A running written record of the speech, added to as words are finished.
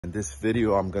In this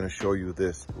video, I'm gonna show you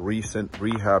this recent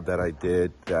rehab that I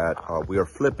did that we are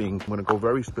flipping. I'm gonna go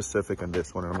very specific on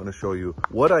this one, and I'm gonna show you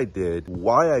what I did,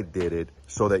 why I did it,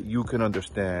 so that you can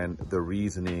understand the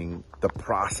reasoning, the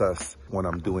process when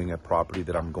I'm doing a property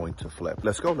that I'm going to flip.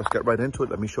 Let's go, let's get right into it.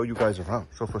 Let me show you guys around.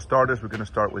 So for starters, we're gonna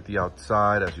start with the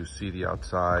outside. As you see the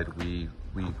outside, we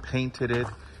painted it.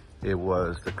 It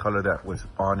was the color that was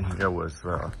on here was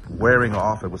wearing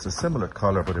off. It was a similar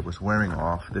color, but it was wearing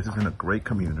off. This is in a great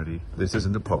community. This is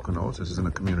in the Poconos. This is in a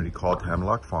community called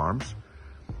Hemlock Farms.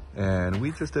 And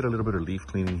we just did a little bit of leaf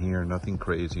cleaning here. Nothing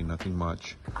crazy, nothing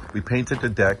much. We painted the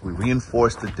deck. We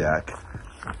reinforced the deck.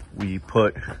 We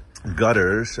put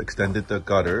gutters, extended the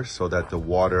gutters so that the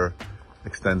water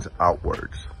extends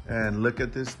outwards. And look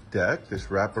at this deck, this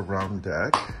wraparound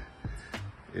deck.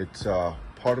 It's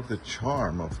part of the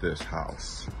charm of this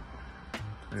house.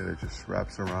 It just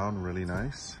wraps around really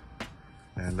nice.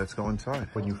 And let's go inside.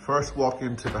 When you first walk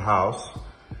into the house,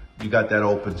 you got that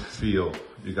open feel.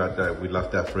 You got that, we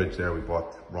left that fridge there. We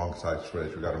bought wrong size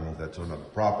fridge. We got to move that to another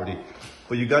property.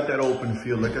 But you got that open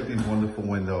feel. Look at these wonderful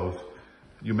windows.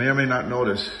 You may or may not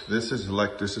notice, this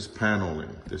is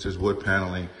paneling. This is wood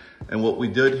paneling. And what we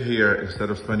did here, instead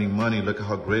of spending money, look at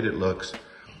how great it looks.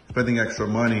 Spending extra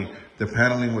money, the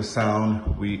paneling was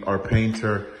sound. Our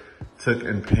painter took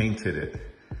and painted it.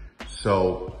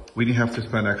 So we didn't have to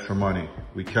spend extra money.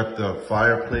 We kept the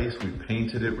fireplace, we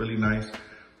painted it really nice,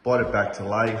 brought it back to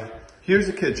life. Here's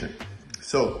the kitchen.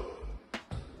 So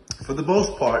for the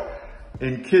most part,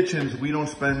 in kitchens, we don't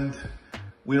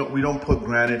put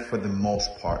granite for the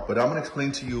most part, but I'm gonna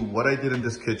explain to you what I did in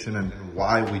this kitchen and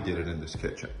why we did it in this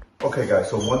kitchen. Okay guys,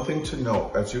 so one thing to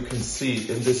note, as you can see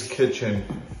in this kitchen,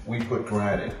 we put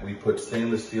granite, we put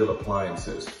stainless steel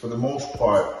appliances. For the most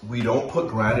part, we don't put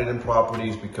granite in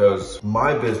properties because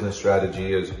my business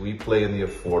strategy is we play in the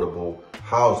affordable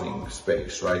housing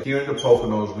space, right? Here in the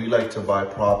Poconos, we like to buy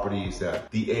properties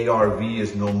that the ARV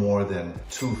is no more than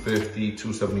 250,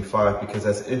 275, because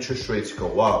as interest rates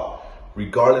go up,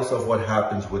 regardless of what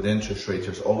happens with interest rates,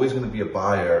 there's always gonna be a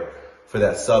buyer for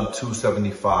that sub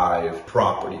 275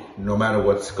 property, no matter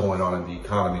what's going on in the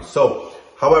economy. So,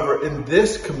 however, in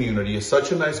this community, it's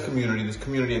such a nice community. This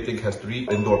community, I think, has 3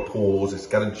 indoor pools. It's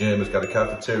got a gym, it's got a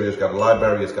cafeteria, it's got a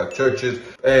library, it's got churches.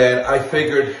 And I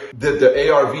figured that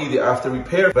the ARV, the after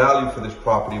repair value for this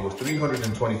property was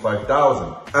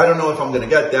 $325,000. I don't know if I'm gonna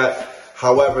get that.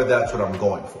 However, that's what I'm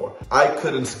going for. I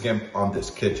couldn't skimp on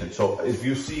this kitchen. So if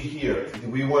you see here,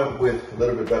 we went with a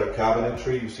little bit better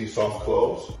cabinetry. You see soft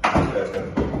close. You guys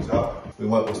gotta put these up. We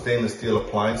went with stainless steel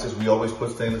appliances. We always put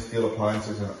stainless steel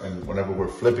appliances in whenever we're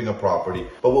flipping a property.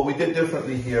 But what we did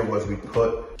differently here was we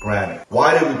put granite.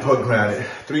 Why did we put granite?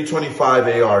 325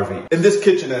 ARV. In this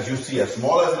kitchen, as you see, as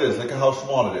small as it is, look at how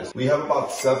small it is. We have about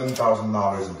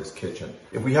 $7,000 in this kitchen.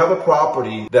 If we have a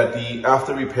property that the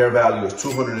after repair value is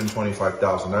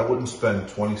 $225,000, I wouldn't spend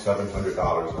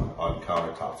 $2,700 on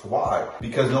countertops. Why?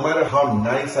 Because no matter how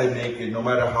nice I make it, no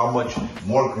matter how much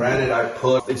more granite I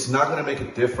put, it's not gonna make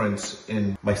a difference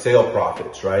in my sale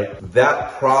profits, right?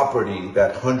 That property,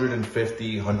 that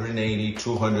 150, 180,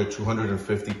 200,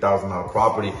 $250,000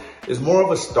 property is more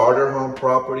of a starter home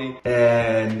property,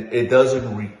 and it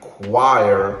doesn't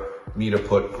require me to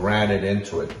put granite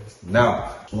into it.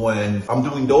 Now, when I'm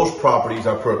doing those properties,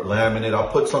 I put laminate, I'll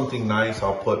put something nice.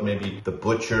 I'll put maybe the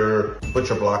butcher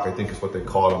block, I think is what they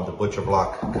call them, the butcher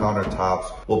block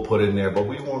countertops we'll put in there, but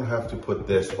we won't have to put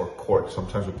this or quartz.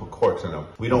 Sometimes we put quartz in them.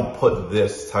 We don't put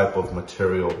this type of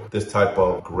material, this type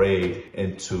of grade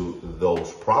into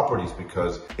those properties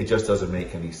because it just doesn't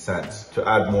make any sense. To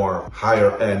add more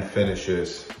higher end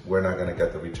finishes, we're not gonna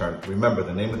get the return. Remember,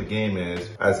 the name of the game is,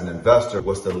 as an investor,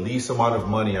 what's the least amount of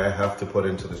money I have to put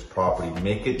into this property?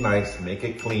 Make it nice, make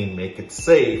it clean, make it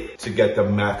safe to get the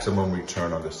maximum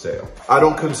return on the sale. I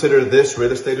don't consider this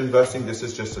real estate investing. This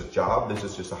is just a job. This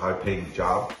is just a high paying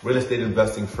job. Real estate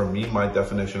investing for me, my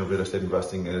definition of real estate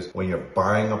investing is when you're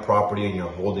buying a property and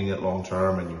you're holding it long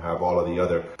term and you have all of the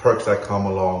other perks that come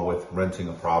along with renting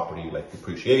a property, like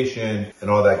depreciation and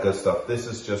all that good stuff. This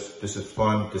is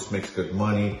fun. This makes good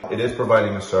money. It is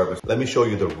providing a service. Let me show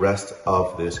you the rest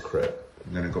of this crib.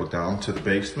 I'm gonna go down to the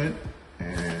basement.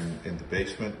 And in the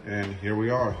basement, and here we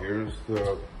are. Here's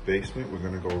the basement. We're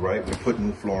gonna go right. We put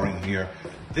new flooring here.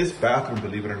 This bathroom,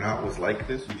 believe it or not, was like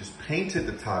this. We just painted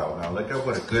the tile. Now look at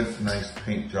what a good, nice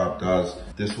paint job does.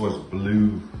 This was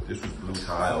blue. This was blue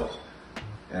tiles,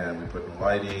 and we put new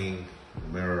lighting,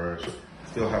 mirrors.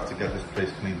 Still have to get this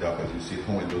place cleaned up. As you see,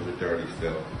 the windows are dirty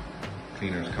still.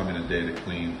 Cleaners come in a day to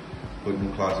clean. Put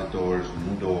new closet doors,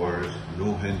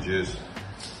 new hinges.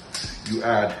 You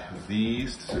add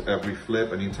these to every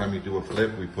flip. Anytime you do a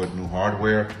flip, we put new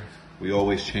hardware. We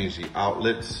always change the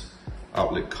outlets,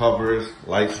 outlet covers,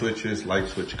 light switch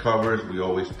covers. We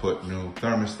always put new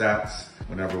thermostats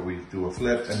whenever we do a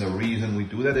flip. And the reason we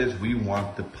do that is we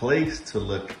want the place to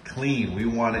look clean. We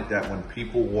want it that when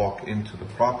people walk into the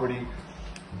property,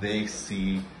 they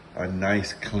see a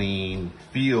nice clean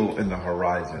feel in the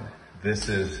horizon. This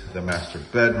is the master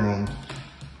bedroom.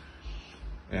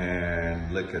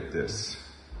 And look at this.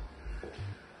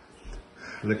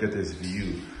 Look at this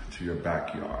view to your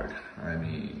backyard. I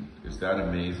mean, is that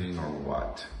amazing or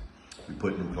what? We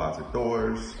put new closet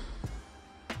doors,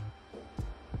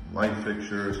 light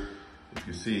fixtures. If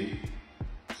you see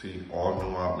all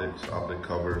new outlets, outlet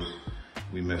covers.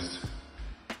 We missed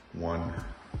one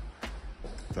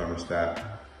thermostat.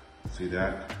 See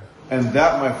that? And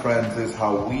that, my friends, is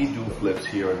how we do flips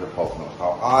here in the Poconos,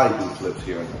 how I do flips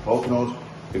here in the Poconos.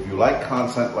 If you like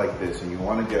content like this and you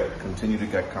want to continue to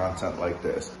get content like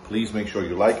this, please make sure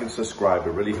you like and subscribe.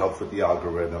 It really helps with the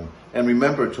algorithm. And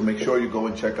remember to make sure you go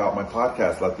and check out my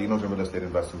podcast, Latinos in Real Estate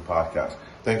Investing Podcast.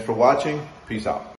 Thanks for watching. Peace out.